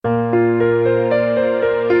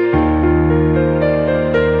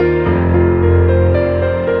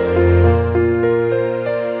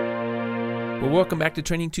back to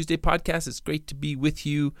Training Tuesday Podcast. It's great to be with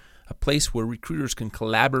you, a place where recruiters can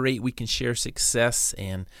collaborate, we can share success,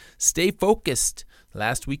 and stay focused.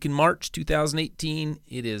 Last week in March 2018,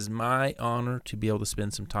 it is my honor to be able to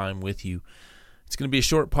spend some time with you. It's going to be a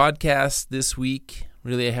short podcast this week.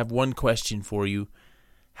 Really, I have one question for you.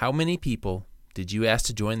 How many people did you ask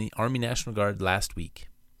to join the Army National Guard last week?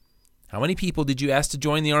 How many people did you ask to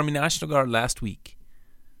join the Army National Guard last week?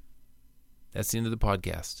 That's the end of the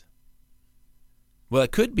podcast. Well,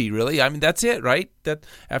 it could be, really. I mean, that's it, right? That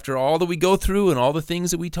after all that we go through and all the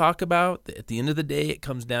things that we talk about, at the end of the day, it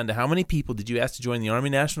comes down to how many people did you ask to join the Army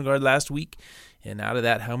National Guard last week? And out of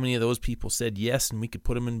that, how many of those people said yes, and we could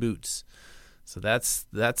put them in boots? So that's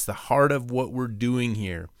the heart of what we're doing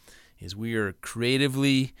here, is we are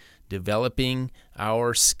creatively developing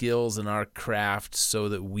our skills and our craft so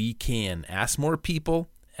that we can ask more people,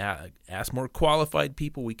 ask more qualified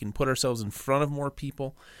people. We can put ourselves in front of more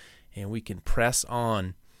people, and we can press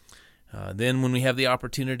on. Then when we have the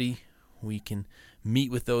opportunity, we can meet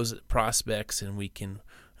with those prospects, and we can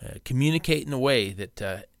communicate in a way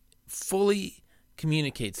that fully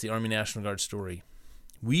communicates the Army National Guard story.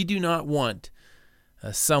 We do not want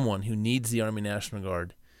someone who needs the Army National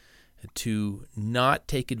Guard to not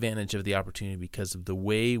take advantage of the opportunity because of the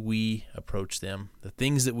way we approach them, the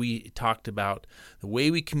things that we talked about, the way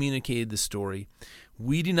we communicated the story.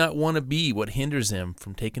 We do not want to be what hinders them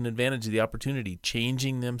from taking advantage of the opportunity,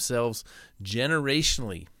 changing themselves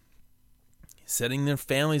generationally, setting their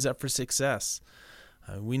families up for success.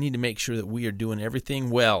 We need to make sure that we are doing everything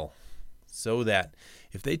well so that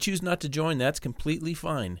if they choose not to join, that's completely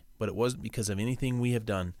fine, but it wasn't because of anything we have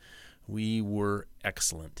done. We were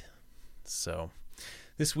excellent. So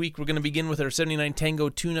this week we're going to begin with our 79 Tango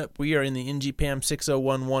tune-up. We are in the NGPAM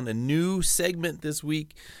 6011, a new segment this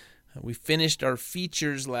week. We finished our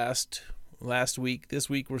features last week. This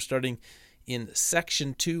week we're starting in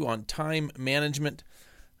Section 2 on time management.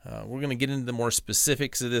 We're going to get into the more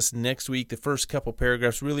specifics of this next week. The first couple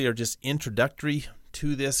paragraphs really are just introductory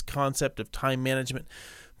to this concept of time management.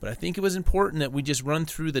 But I think it was important that we just run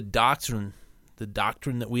through the doctrine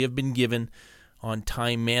that we have been given on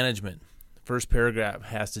time management. The first paragraph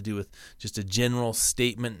has to do with just a general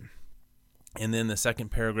statement, and then the second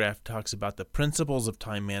paragraph talks about the principles of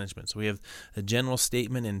time management. So we have a general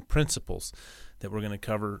statement and principles that we're going to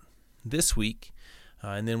cover this week,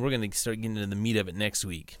 and then we're going to start getting into the meat of it next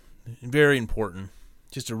week. Very important.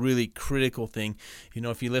 Just a really critical thing. You know,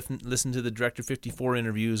 if you listen to the Director 54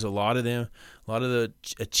 interviews, a lot of the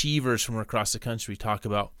achievers from across the country talk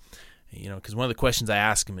about, because one of the questions I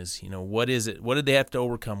ask them is, what is it? What did they have to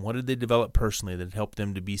overcome? What did they develop personally that helped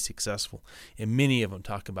them to be successful? And many of them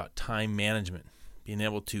talk about time management, being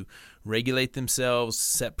able to regulate themselves,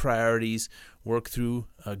 set priorities, work through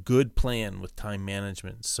a good plan with time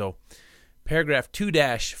management. So paragraph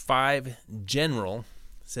 2-5, general,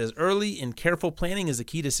 says early and careful planning is the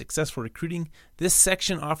key to successful recruiting. This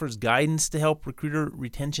section offers guidance to help recruiter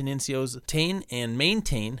retention NCOs attain and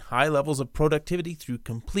maintain high levels of productivity through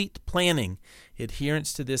complete planning.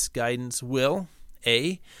 Adherence to this guidance will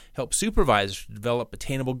A. help supervisors develop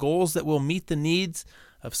attainable goals that will meet the needs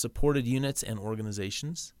of supported units and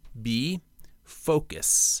organizations. B.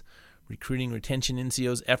 focus recruiting retention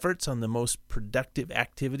NCOs' efforts on the most productive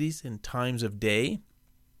activities and times of day.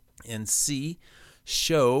 And C.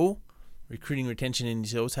 show recruiting retention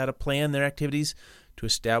NCOs how to plan their activities to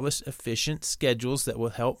establish efficient schedules that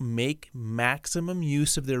will help make maximum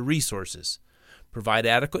use of their resources, provide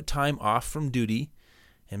adequate time off from duty,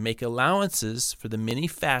 and make allowances for the many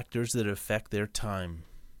factors that affect their time.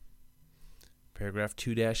 Paragraph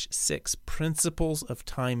 2-6, principles of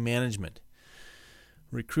time management.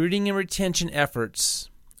 Recruiting and retention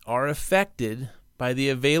efforts are affected by the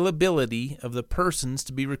availability of the persons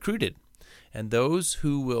to be recruited and those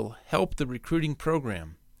who will help the recruiting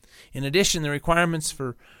program. In addition, the requirements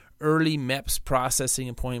for early MEPS processing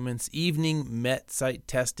appointments, evening MET site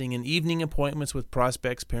testing, and evening appointments with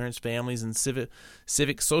prospects, parents, families, and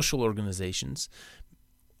civic social organizations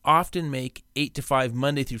often make 8 to 5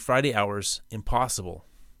 Monday through Friday hours impossible.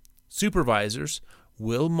 Supervisors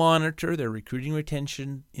will monitor their recruiting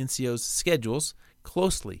retention NCOs' schedules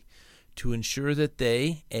closely to ensure that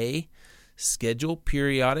they, A, schedule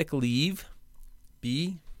periodic leave,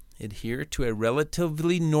 B, adhere to a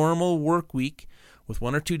relatively normal work week with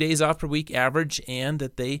 1 or 2 days off per week average, and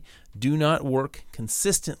that they do not work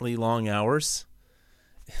consistently long hours.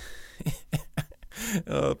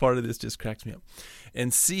 Part of this just cracks me up.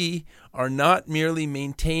 And C, are not merely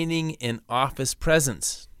maintaining an office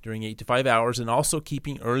presence during 8 to 5 hours and also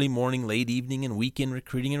keeping early morning, late evening, and weekend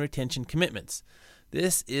recruiting and retention commitments.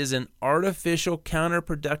 This is an artificial,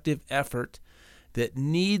 counterproductive effort that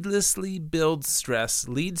needlessly builds stress,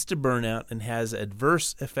 leads to burnout, and has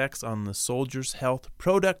adverse effects on the soldier's health,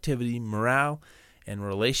 productivity, morale, and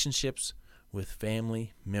relationships with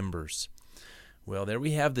family members. Well, there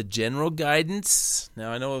we have the general guidance.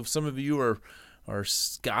 Now, I know some of you are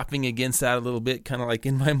scoffing against that a little bit, kind of like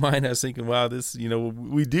in my mind, I was thinking, wow, this,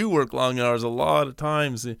 we do work long hours a lot of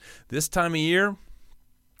times. This time of year,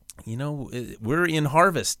 we're in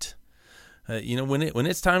harvest. When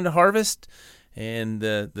it's time to harvest and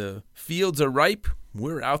the fields are ripe,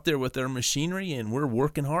 we're out there with our machinery and we're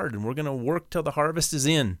working hard, and we're going to work till the harvest is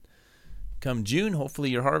in. Come June, hopefully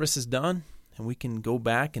your harvest is done and we can go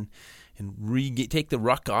back and take the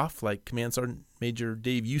ruck off, like Command Sergeant Major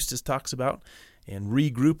Dave Eustace talks about, and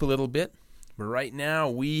regroup a little bit. But right now,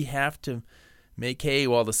 we have to make hay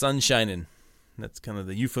while the sun's shining. That's kind of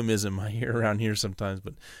the euphemism I hear around here sometimes,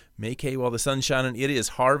 but make hay while the sun's shining. It is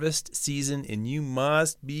harvest season, and you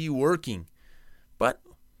must be working. But,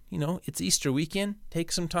 it's Easter weekend.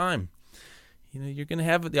 Take some time. You're going to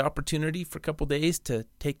have the opportunity for a couple days to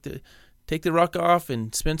take the ruck off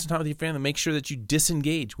and spend some time with your family. Make sure that you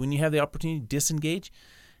disengage. When you have the opportunity, disengage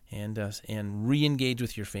and re-engage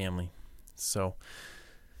with your family. So,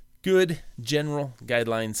 good general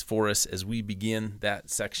guidelines for us as we begin that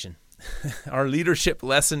section. Our leadership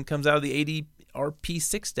lesson comes out of the ADRP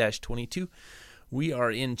 6-22. We are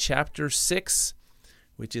in Chapter 6,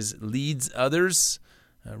 which is Leads Others.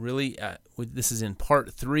 This is in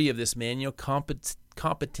Part 3 of this manual,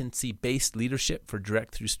 Competency-Based Leadership for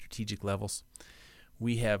Direct through Strategic Levels.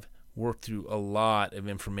 We have worked through a lot of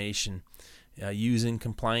information using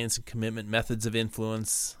compliance and commitment, methods of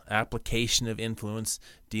influence, application of influence,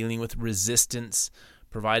 dealing with resistance,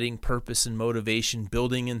 providing purpose and motivation,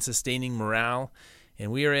 building and sustaining morale.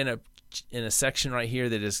 And we are in a section right here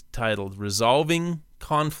that is titled Resolving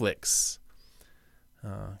Conflicts.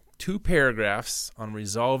 2 paragraphs on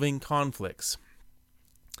resolving conflicts.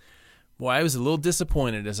 Boy, I was a little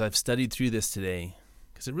disappointed as I've studied through this today,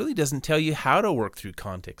 because it really doesn't tell you how to work through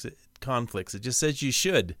conflicts. It just says you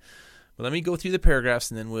should. But let me go through the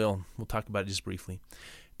paragraphs and then we'll talk about it just briefly.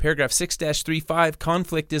 Paragraph 6-35,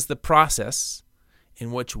 conflict is the process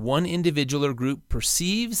in which one individual or group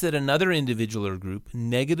perceives that another individual or group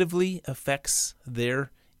negatively affects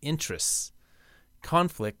their interests.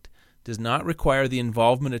 Conflict does not require the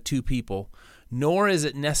involvement of 2 people, nor is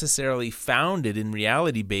it necessarily founded in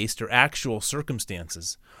reality-based or actual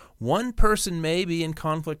circumstances. One person may be in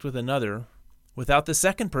conflict with another without the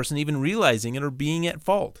second person even realizing it or being at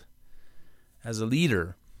fault. As a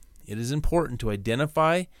leader, it is important to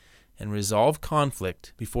identify and resolve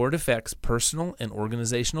conflict before it affects personal and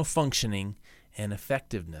organizational functioning and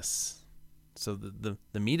effectiveness. So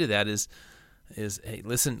the meat of that is hey,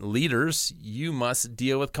 listen, leaders, you must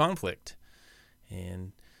deal with conflict.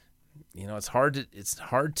 And it's hard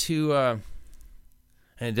to and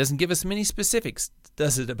it doesn't give us many specifics,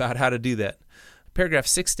 does it, about how to do that. Paragraph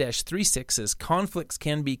 6-36 says conflicts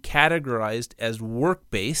can be categorized as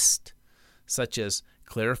work-based, such as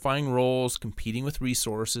clarifying roles, competing with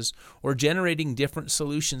resources, or generating different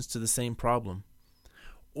solutions to the same problem,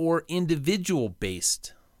 or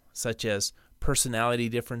individual-based, such as personality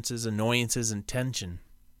differences, annoyances, and tension.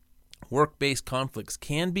 Work-based conflicts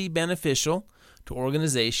can be beneficial to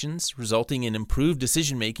organizations, resulting in improved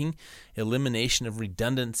decision-making, elimination of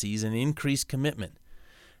redundancies, and increased commitment.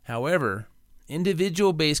 However,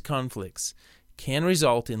 individual-based conflicts can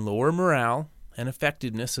result in lower morale and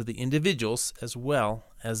effectiveness of the individuals as well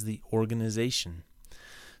as the organization.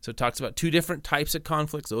 So it talks about 2 different types of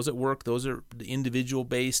conflicts. Those at work, those are the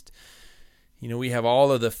individual-based. We have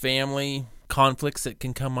all of the family conflicts that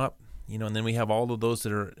can come up, and then we have all of those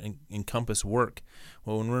that are encompass work.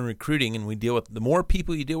 Well, when we're in recruiting and we deal with, the more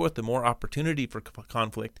people you deal with, the more opportunity for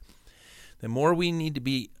conflict, the more we need to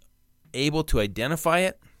be able to identify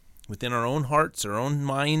it within our own hearts, our own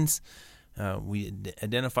minds. We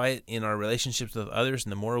identify it in our relationships with others,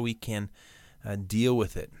 and the more we can deal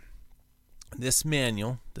with it. This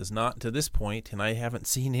manual does not, to this point, and I haven't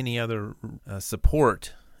seen any other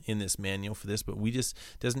support in this manual for this, but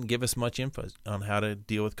doesn't give us much info on how to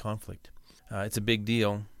deal with conflict. It's a big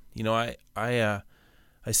deal. I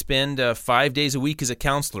spend 5 days a week as a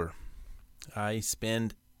counselor. I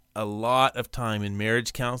spend a lot of time in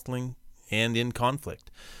marriage counseling and in conflict.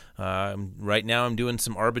 Right now I'm doing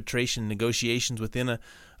some arbitration negotiations within a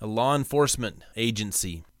law enforcement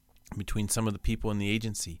agency between some of the people in the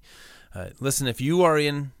agency. Listen, if you're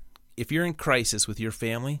in crisis with your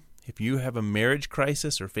family, if you have a marriage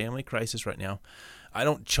crisis or family crisis right now, I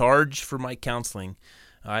don't charge for my counseling.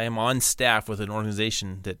 I am on staff with an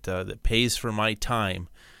organization that pays for my time,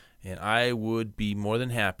 and I would be more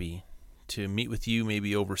than happy to meet with you,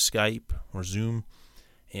 maybe over Skype or Zoom,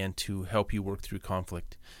 and to help you work through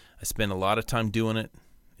conflict. I spend a lot of time doing it,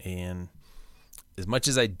 and as much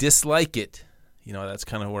as I dislike it, that's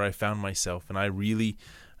kind of where I found myself, and I really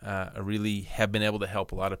have been able to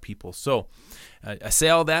help a lot of people. So I say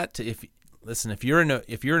all that to, if you're in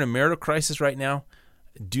a marital crisis right now,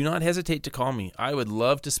 do not hesitate to call me. I would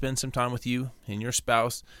love to spend some time with you and your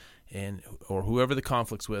spouse, or whoever the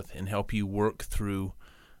conflict's with, and help you work through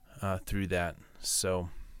that. So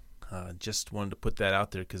just wanted to put that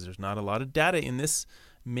out there, because there's not a lot of data in this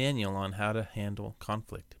manual on how to handle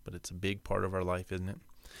conflict, but it's a big part of our life, isn't it?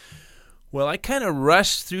 Well, I kind of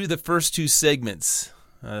rushed through the first two segments,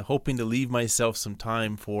 hoping to leave myself some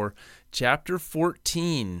time for Chapter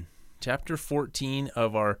 14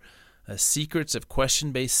 of our Secrets of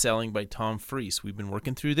Question-Based Selling by Tom Friess. We've been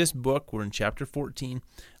working through this book. We're in Chapter 14.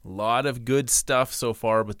 A lot of good stuff so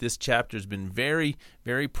far, but this chapter has been very,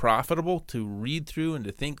 very profitable to read through and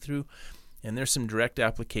to think through, and there's some direct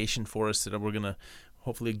application for us that we're going to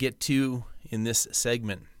hopefully get to in this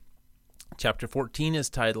segment. Chapter 14 is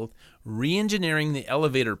titled Re-Engineering the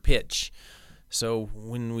Elevator Pitch. So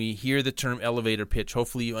when we hear the term elevator pitch,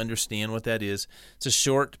 hopefully you understand what that is. It's a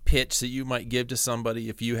short pitch that you might give to somebody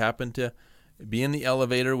if you happen to be in the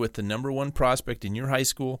elevator with the number one prospect in your high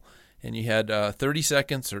school, and you had 30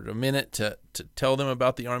 seconds or a minute to tell them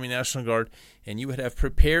about the Army National Guard, and you would have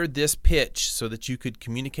prepared this pitch so that you could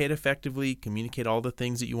communicate effectively, communicate all the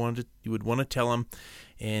things that you would want to tell them,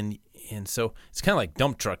 and so it's kind of like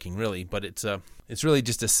dump trucking, really, but it's really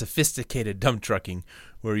just a sophisticated dump trucking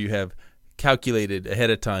where you have calculated ahead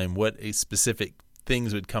of time what a specific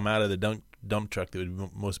things would come out of the dump truck that would be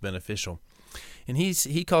most beneficial. And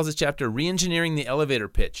he calls this chapter Re-Engineering the Elevator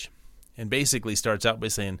Pitch, and basically starts out by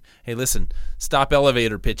saying, hey, listen, stop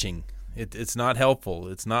elevator pitching. It's not helpful.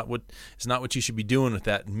 It's not what you should be doing with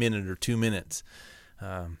that minute or 2 minutes.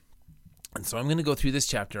 And so I'm going to go through this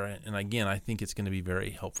chapter, and again, I think it's going to be very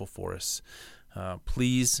helpful for us.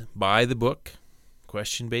 Please buy the book,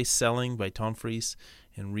 Question-Based Selling by Tom Friess,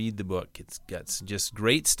 and read the book. It's got just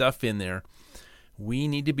great stuff in there. We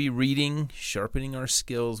need to be reading, sharpening our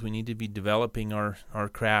skills. We need to be developing our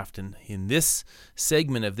craft. And in this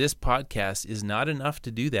segment of this podcast is not enough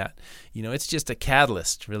to do that. It's just a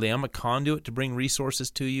catalyst, really. I'm a conduit to bring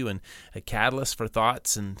resources to you, and a catalyst for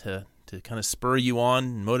thoughts, and to kind of spur you on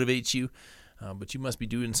and motivate you. But you must be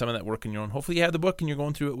doing some of that work on your own. Hopefully you have the book and you're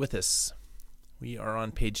going through it with us. We are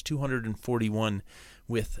on page 241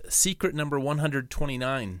 with secret number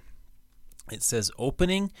 129. It says,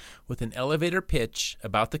 opening with an elevator pitch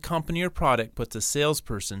about the company or product puts a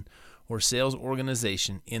salesperson or sales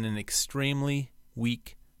organization in an extremely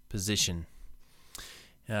weak position.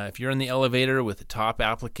 If you're in the elevator with a top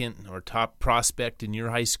applicant or top prospect in your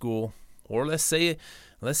high school, or let's say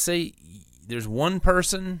there's one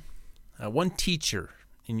person, one teacher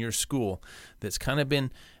in your school that's kind of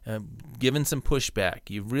been given some pushback.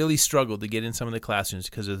 You've really struggled to get in some of the classrooms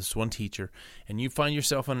because of this one teacher, and you find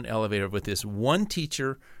yourself on an elevator with this one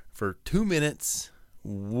teacher for 2 minutes.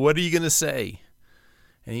 What are you going to say?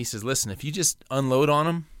 And he says, listen, if you just unload on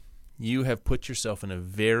them, you have put yourself in a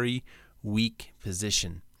very weak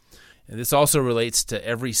position. And this also relates to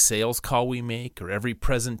every sales call we make or every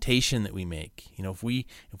presentation that we make. If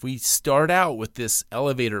we start out with this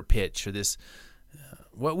elevator pitch or this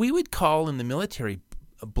what we would call in the military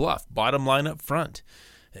a bluff, bottom line up front,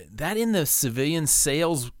 that in the civilian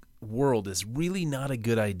sales world is really not a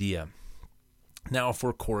good idea. Now, if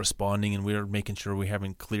we're corresponding and we're making sure we're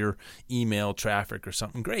having clear email traffic or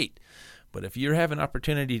something, great. But if you're having an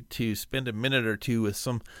opportunity to spend a minute or two with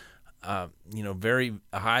some very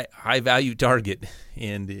high value target,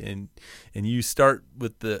 and you start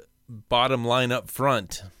with the bottom line up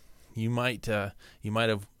front, you might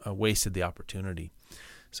have wasted the opportunity.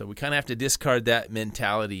 So we kind of have to discard that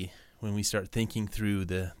mentality when we start thinking through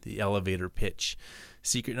the elevator pitch.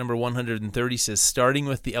 Secret number 130 says, starting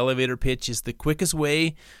with the elevator pitch is the quickest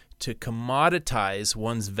way to commoditize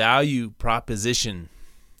one's value proposition.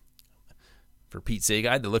 For Pete's sake,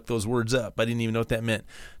 I had to look those words up. I didn't even know what that meant,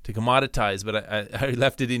 to commoditize, but I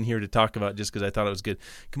left it in here to talk about just because I thought it was good.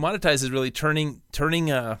 Commoditize is really turning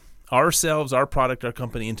ourselves, our product, our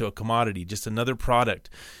company into a commodity, just another product.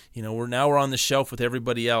 We're on the shelf with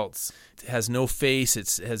everybody else. It has no face.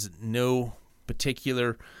 It has no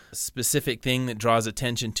particular specific thing that draws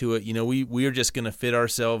attention to it. We are just going to fit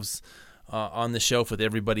ourselves on the shelf with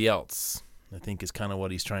everybody else, I think is kind of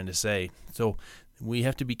what he's trying to say. So we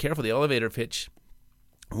have to be careful. The elevator pitch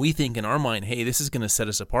we think in our mind, hey, this is going to set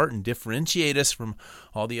us apart and differentiate us from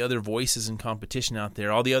all the other voices in competition out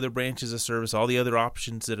there, all the other branches of service, all the other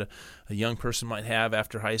options that a young person might have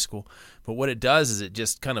after high school. But what it does is it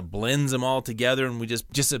just kind of blends them all together, and we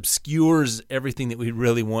just obscures everything that we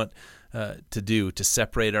really want to do, to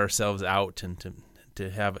separate ourselves out and to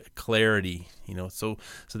have clarity. So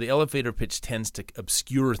the elevator pitch tends to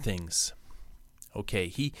obscure things. Okay,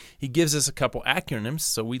 he gives us a couple acronyms,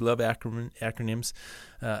 so we love acronyms.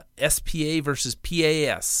 SPA versus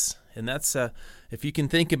PAS, and that's if you can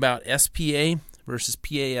think about SPA versus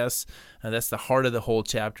PAS, that's the heart of the whole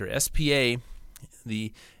chapter. SPA,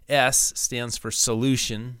 the S stands for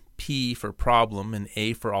solution, P for problem, and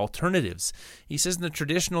A for alternatives. He says in the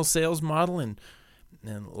traditional sales model, and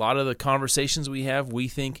a lot of the conversations we have, we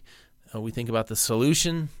think about the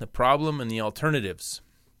solution, the problem, and the alternatives.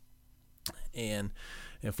 And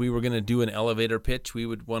if we were going to do an elevator pitch, we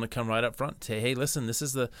would want to come right up front and say, hey, listen, this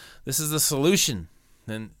is the solution,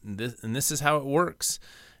 and this is how it works,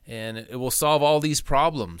 and it will solve all these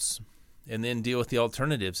problems, and then deal with the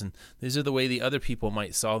alternatives. And these are the way the other people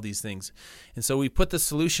might solve these things. And so we put the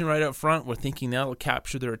solution right up front. We're thinking that will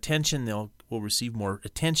capture their attention. Will receive more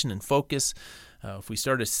attention and focus. If we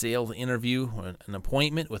start a sales interview or an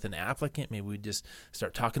appointment with an applicant, maybe we'd just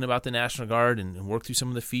start talking about the National Guard and work through some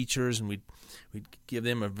of the features, and we'd give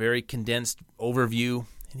them a very condensed overview.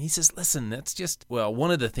 And he says, listen, that's just,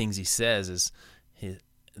 one of the things he says is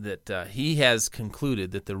that he has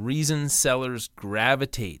concluded that the reason sellers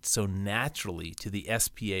gravitate so naturally to the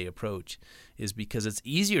SPA approach is because it's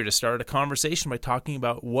easier to start a conversation by talking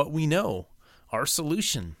about what we know, our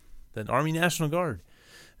solution, the Army National Guard,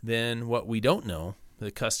 than what we don't know, the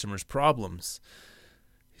customer's problems.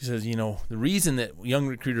 He says, the reason that young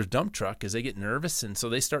recruiters dump truck is they get nervous, and so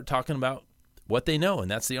they start talking about what they know, and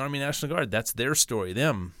that's the Army National Guard. That's their story,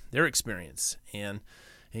 their experience. And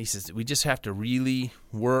he says we just have to really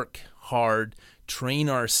work hard, train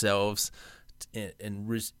ourselves,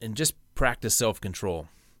 and just practice self-control.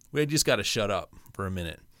 We just got to shut up for a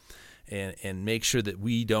minute and make sure that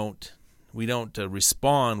we don't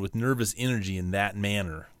respond with nervous energy in that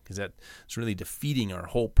manner, because that's really defeating our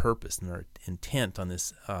whole purpose and our intent on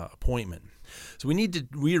this appointment. So we need to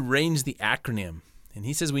rearrange the acronym, and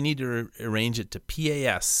he says we need to arrange it to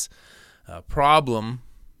PAS, problem,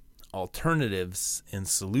 alternatives, and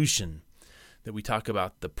solution. That we talk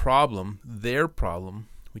about the problem, their problem,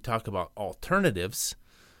 we talk about alternatives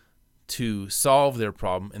to solve their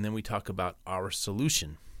problem, and then we talk about our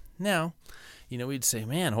solution. Now, we'd say,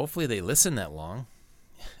 man, hopefully they listen that long.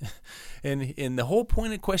 And the whole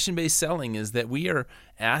point of question-based selling is that we are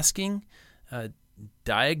asking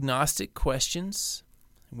diagnostic questions.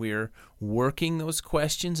 We're working those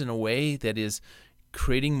questions in a way that is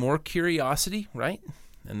creating more curiosity, right?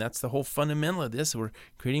 And that's the whole fundamental of this. We're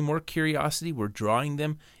creating more curiosity. We're drawing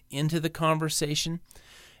them into the conversation,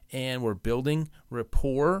 and we're building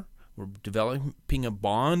rapport. We're developing a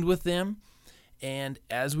bond with them. And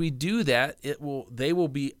as we do that, they will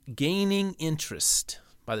be gaining interest.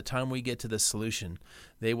 By the time we get to the solution,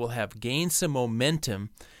 they will have gained some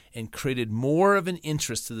momentum and created more of an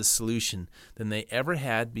interest to the solution than they ever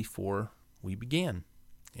had before we began.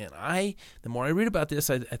 And the more I read about this,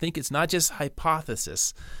 I think it's not just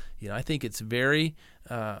hypothesis. I think it's very,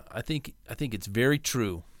 I think it's very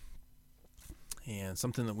true, and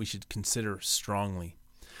something that we should consider strongly.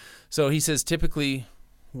 So he says, typically,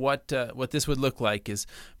 what this would look like is,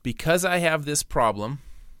 because I have this problem,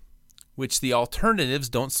 which the alternatives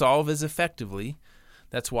don't solve as effectively,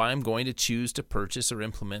 that's why I'm going to choose to purchase or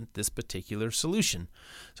implement this particular solution.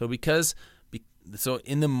 So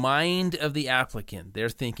in the mind of the applicant, they're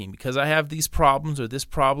thinking, because I have these problems or this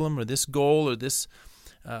problem or this goal or this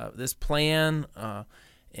plan,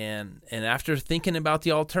 and after thinking about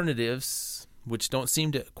the alternatives, which don't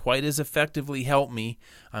seem to quite as effectively help me,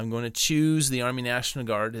 I'm going to choose the Army National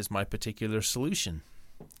Guard as my particular solution.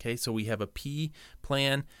 Okay, so we have a P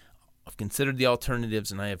plan. I've considered the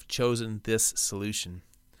alternatives, and I have chosen this solution.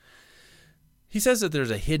 He says that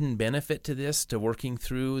there's a hidden benefit to this, to working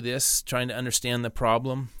through this, trying to understand the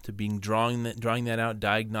problem, to drawing that out,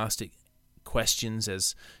 diagnostic questions,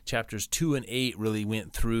 as chapters 2 and 8 really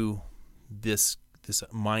went through this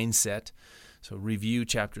mindset. So review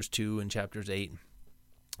chapters 2 and chapters 8.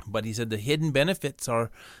 But he said the hidden benefits are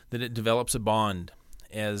that it develops a bond.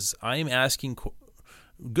 As I am asking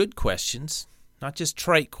good questions, not just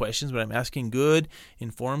trite questions, but I'm asking good,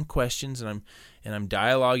 informed questions, and I'm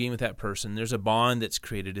dialoguing with that person. There's a bond that's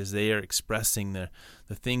created as they are expressing the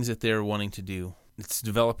things that they're wanting to do. It's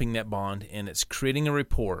developing that bond, and it's creating a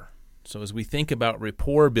rapport. So as we think about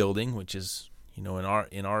rapport building, which is, in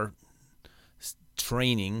our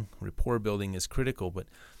training, rapport building is critical. But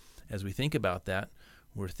as we think about that,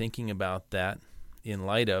 we're thinking about that in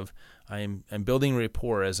light of I'm building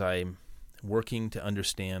rapport as I'm working to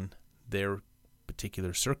understand their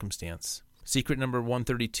particular circumstance. Secret number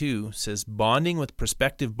 132 says bonding with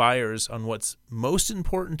prospective buyers on what's most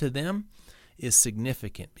important to them is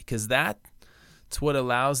significant because that's what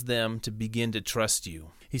allows them to begin to trust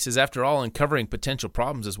you. He says, after all, uncovering potential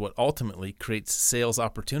problems is what ultimately creates sales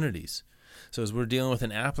opportunities. So as we're dealing with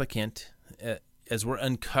an applicant, as we're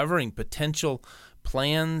uncovering potential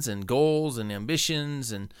plans and goals and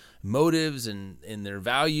ambitions and motives and their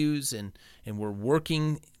values, and we're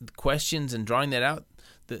working questions and drawing that out,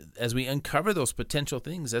 as we uncover those potential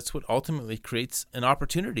things, that's what ultimately creates an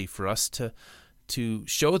opportunity for us to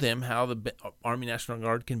show them how the Army National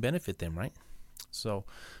Guard can benefit them, right? So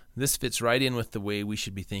this fits right in with the way we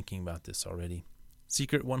should be thinking about this already.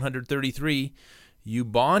 Secret 133, you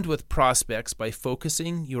bond with prospects by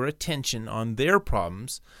focusing your attention on their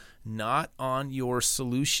problems, not on your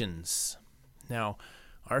solutions. Now,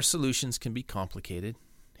 our solutions can be complicated,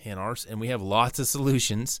 and we have lots of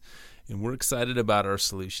solutions, and we're excited about our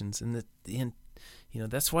solutions. And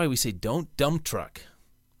that's why we say don't dump truck.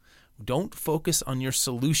 Don't focus on your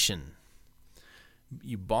solution.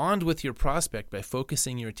 You bond with your prospect by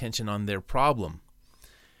focusing your attention on their problem.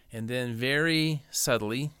 And then very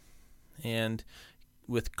subtly and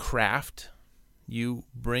with craft, you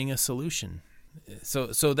bring a solution.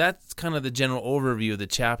 So that's kind of the general overview of the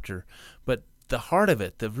chapter. But the heart of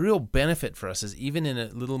it, the real benefit for us is even in a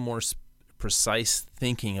little more precise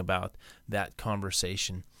thinking about that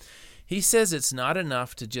conversation. He says it's not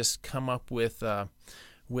enough to just come up with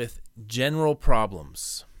general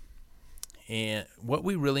problems. And what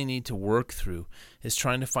we really need to work through is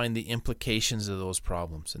trying to find the implications of those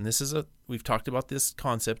problems. And we've talked about this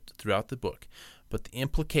concept throughout the book, but the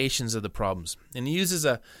implications of the problems. And he uses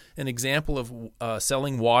an example of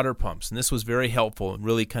selling water pumps. And this was very helpful and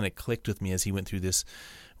really kind of clicked with me as he went through this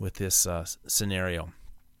with this scenario.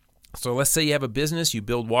 So let's say you have a business, you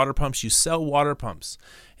build water pumps, you sell water pumps.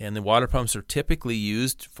 And the water pumps are typically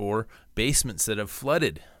used for basements that have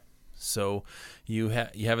flooded. So you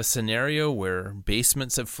have a scenario where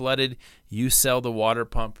basements have flooded, you sell the water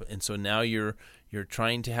pump, and so now you're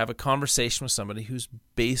trying to have a conversation with somebody whose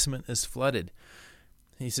basement is flooded.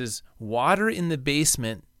 He says, water in the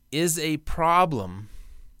basement is a problem,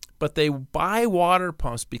 but they buy water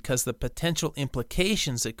pumps because the potential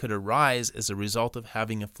implications that could arise as a result of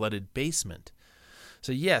having a flooded basement.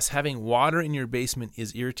 So yes, having water in your basement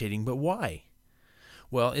is irritating, but why?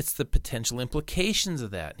 Well, it's the potential implications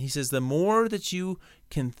of that. He says the more that you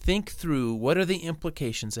can think through what are the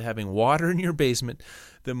implications of having water in your basement,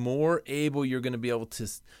 the more able you're going to be able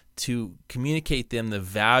to communicate them the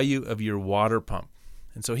value of your water pump.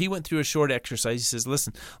 And so he went through a short exercise. He says,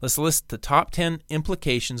 listen, let's list the top 10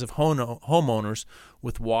 implications of homeowners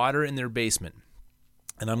with water in their basement.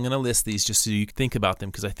 And I'm going to list these just so you can think about them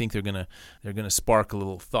because I think they're going to spark a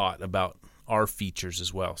little thought about our features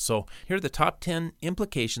as well. So here are the top 10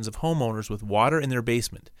 implications of homeowners with water in their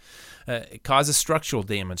basement. It causes structural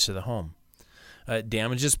damage to the home. It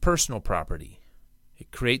damages personal property.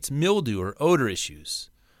 It creates mildew or odor issues.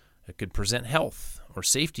 It could present health or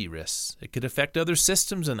safety risks. It could affect other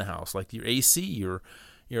systems in the house like your AC, your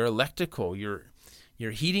electrical, your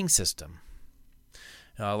heating system.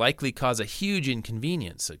 Likely cause a huge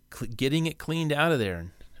inconvenience. Getting it cleaned out of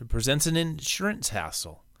there. It presents an insurance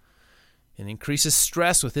hassle. It increases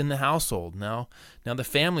stress within the household. Now the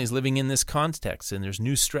family is living in this context, and there's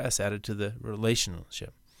new stress added to the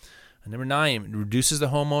relationship. And number 9, it reduces the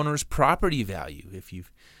homeowner's property value.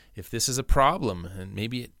 If this is a problem, and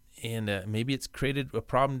maybe it's created a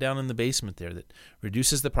problem down in the basement there that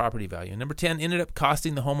reduces the property value. And number 10, ended up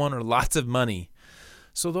costing the homeowner lots of money.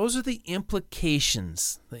 So those are the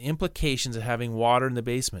implications of having water in the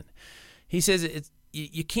basement. He says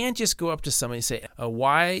you can't just go up to somebody and say,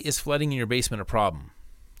 why is flooding in your basement a problem?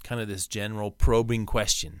 Kind of this general probing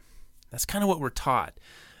question. That's kind of what we're taught,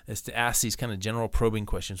 is to ask these kind of general probing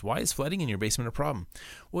questions. Why is flooding in your basement a problem?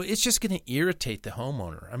 Well, it's just going to irritate the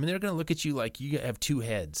homeowner. I mean, they're going to look at you like you have two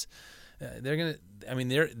heads.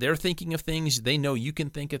 They're thinking of things. They know you can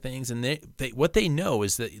think of things, and what they know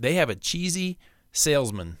is that they have a cheesy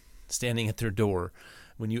salesman standing at their door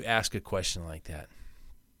when you ask a question like that.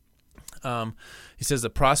 He says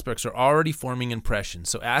the prospects are already forming impressions,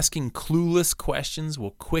 so asking clueless questions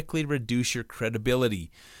will quickly reduce your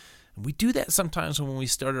credibility. And we do that sometimes when we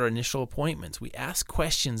start our initial appointments. We ask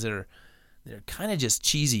questions they're kind of just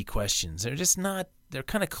cheesy questions. They're just not they're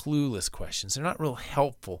kind of clueless questions. They're not real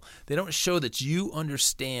helpful. They don't show that you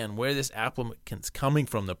understand where this applicant's coming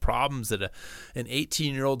from, the problems that an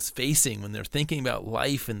 18-year-old's facing when they're thinking about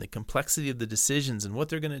life and the complexity of the decisions and what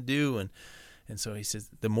they're going to do. And so he says,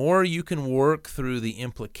 the more you can work through the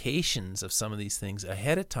implications of some of these things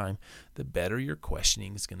ahead of time, the better your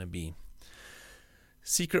questioning is going to be.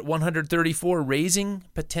 Secret 134, raising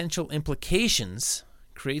potential implications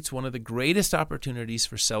creates one of the greatest opportunities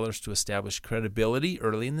for sellers to establish credibility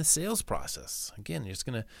early in the sales process. Again,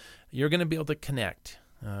 you're going to be able to connect,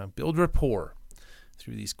 build rapport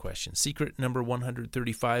through these questions. Secret number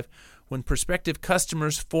 135, when prospective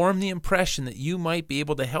customers form the impression that you might be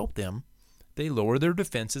able to help them, they lower their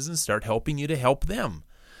defenses and start helping you to help them.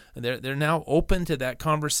 They're now open to that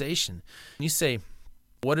conversation. You say,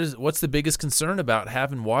 what's the biggest concern about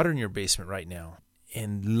having water in your basement right now?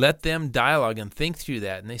 And let them dialogue and think through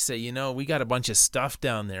that. And they say, we got a bunch of stuff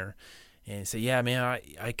down there. And you say, yeah, man,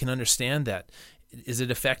 I can understand that. Is it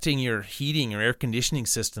affecting your heating or air conditioning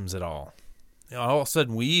systems at all? All of a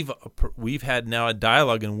sudden, we've had now a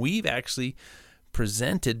dialogue, and we've actually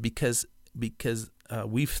presented because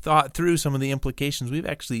we've thought through some of the implications. We've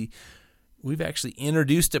actually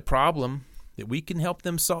introduced a problem that we can help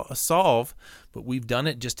them solve, but we've done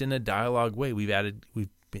it just in a dialogue way.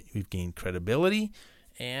 We've gained credibility,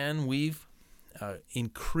 and we've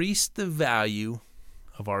increased the value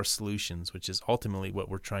of our solutions, which is ultimately what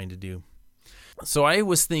we're trying to do. So I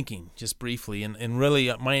was thinking, just briefly, and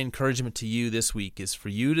really my encouragement to you this week is for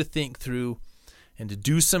you to think through and to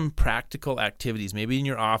do some practical activities, maybe in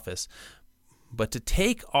your office, but to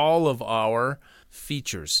take all of our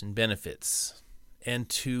features and benefits and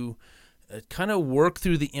to kind of work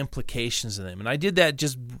through the implications of them. And I did that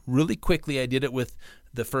just really quickly. I did it with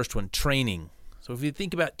the first one, training. So if you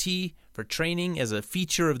think about T for training as a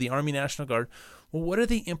feature of the Army National Guard, well, what are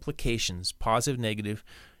the implications, positive, negative,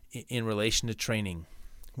 in relation to training?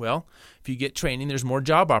 Well, if you get training, there's more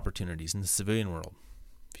job opportunities in the civilian world.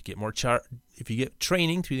 If you get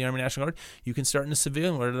training through the Army National Guard, you can start in the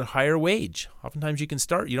civilian world at a higher wage. Oftentimes you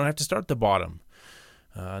don't have to start at the bottom.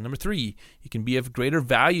 Number 3, you can be of greater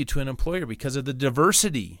value to an employer because of the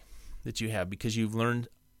diversity that you have, because you've learned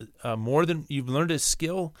you've learned a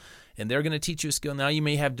skill, and they're going to teach you a skill. Now you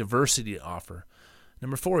may have diversity to offer.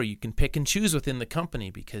 Number 4, you can pick and choose within the company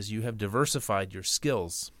because you have diversified your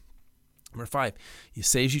skills. Number 5, it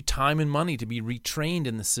saves you time and money to be retrained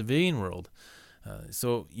in the civilian world.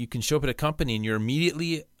 So you can show up at a company and you're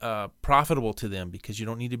immediately profitable to them because you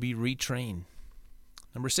don't need to be retrained.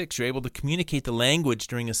 Number 6, you're able to communicate the language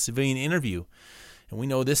during a civilian interview. And we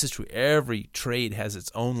know this is true. Every trade has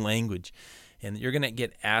its own language. And you're going to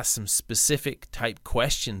get asked some specific type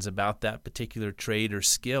questions about that particular trade or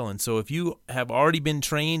skill. And so if you have already been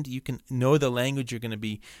trained, you can know the language. You're going to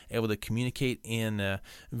be able to communicate in a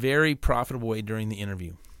very profitable way during the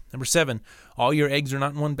interview. Number 7, all your eggs are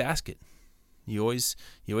not in one basket. You always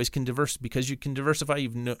can because you can diversify.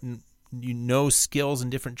 You know skills in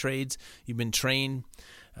different trades. You've been trained.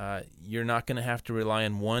 You're not going to have to rely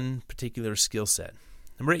on one particular skill set.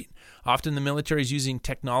 Number 8, often the military is using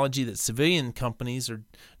technology that civilian companies are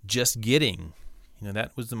just getting.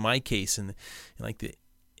 That was my case in like the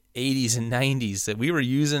 80s and 90s, that we were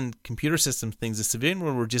using computer systems, things the civilian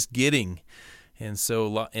world were just getting. And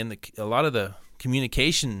so a lot of the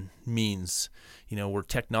communication means, were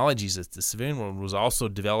technologies that the civilian world was also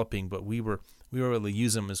developing, but we were able to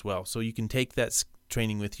use them as well. So you can take that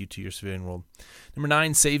training with you to your civilian world. Number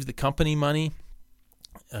 9, saves the company money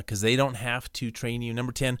because they don't have to train you.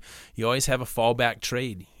 Number 10, you always have a fallback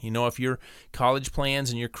trade. If your college plans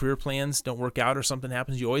and your career plans don't work out or something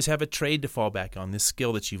happens, you always have a trade to fall back on, this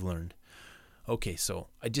skill that you've learned. Okay, so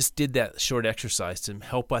I just did that short exercise to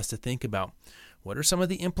help us to think about what are some of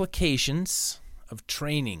the implications of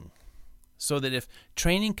training, so that if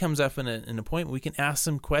training comes up in an appointment, we can ask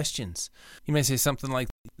some questions. You may say something like,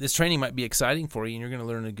 this training might be exciting for you and you're going to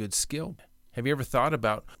learn a good skill. Have you ever thought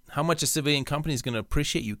about how much a civilian company is going to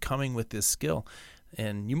appreciate you coming with this skill?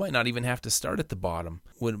 And you might not even have to start at the bottom.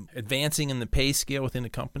 Would advancing in the pay scale within the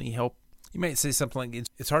company help? You might say something like,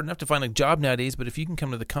 it's hard enough to find a job nowadays, but if you can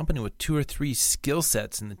come to the company with 2 or 3 skill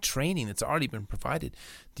sets and the training that's already been provided,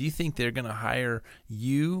 do you think they're going to hire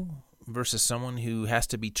you versus someone who has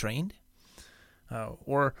to be trained?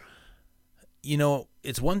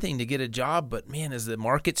 It's one thing to get a job, but man, as the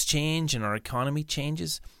markets change and our economy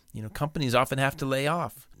changes, companies often have to lay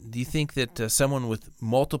off. Do you think that someone with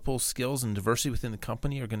multiple skills and diversity within the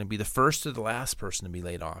company are going to be the first or the last person to be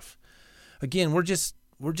laid off? Again, we're just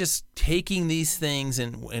taking these things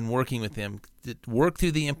and working with them to work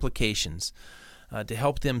through the implications. to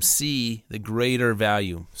help them see the greater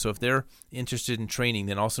value. So if they're interested in training,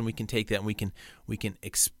 then also we can take that and we can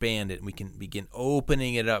expand it, and we can begin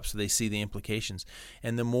opening it up so they see the implications.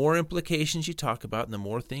 And the more implications you talk about and the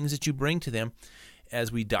more things that you bring to them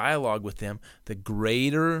as we dialogue with them, the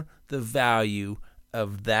greater the value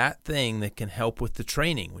of that thing that can help with the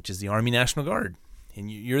training, which is the Army National Guard. And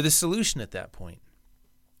you're the solution at that point.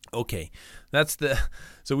 Okay,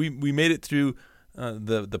 so we made it through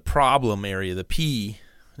the problem area, the P.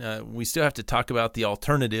 We still have to talk about the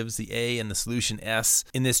alternatives, the A and the solution S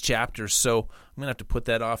in this chapter. So I'm going to have to put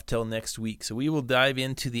that off till next week. So we will dive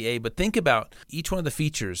into the A, but think about each one of the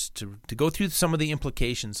features to go through some of the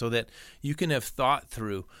implications so that you can have thought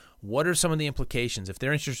through what are some of the implications. If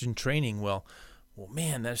they're interested in training, well,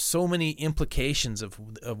 man, there's so many implications of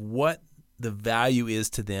what the value is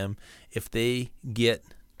to them if they get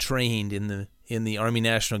trained in the Army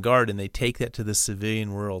National Guard and they take that to the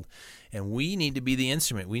civilian world. And we need to be the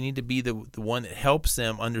instrument. We need to be the one that helps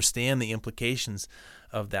them understand the implications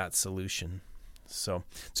of that solution. So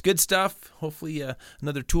it's good stuff. Hopefully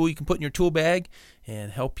another tool you can put in your tool bag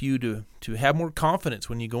and help you to have more confidence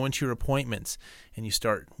when you go into your appointments and you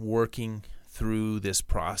start working through this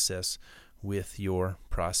process with your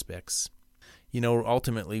prospects.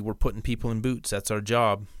 Ultimately, we're putting people in boots. That's our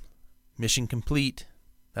job. Mission complete.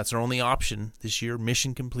 That's our only option this year,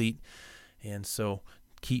 mission complete. And so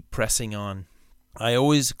keep pressing on. I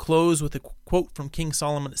always close with a quote from King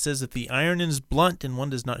Solomon. It says, "If the iron is blunt and one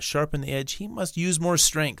does not sharpen the edge, he must use more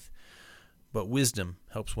strength. But wisdom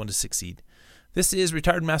helps one to succeed." This is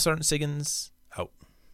Retired Master Sergeant Siggins, out.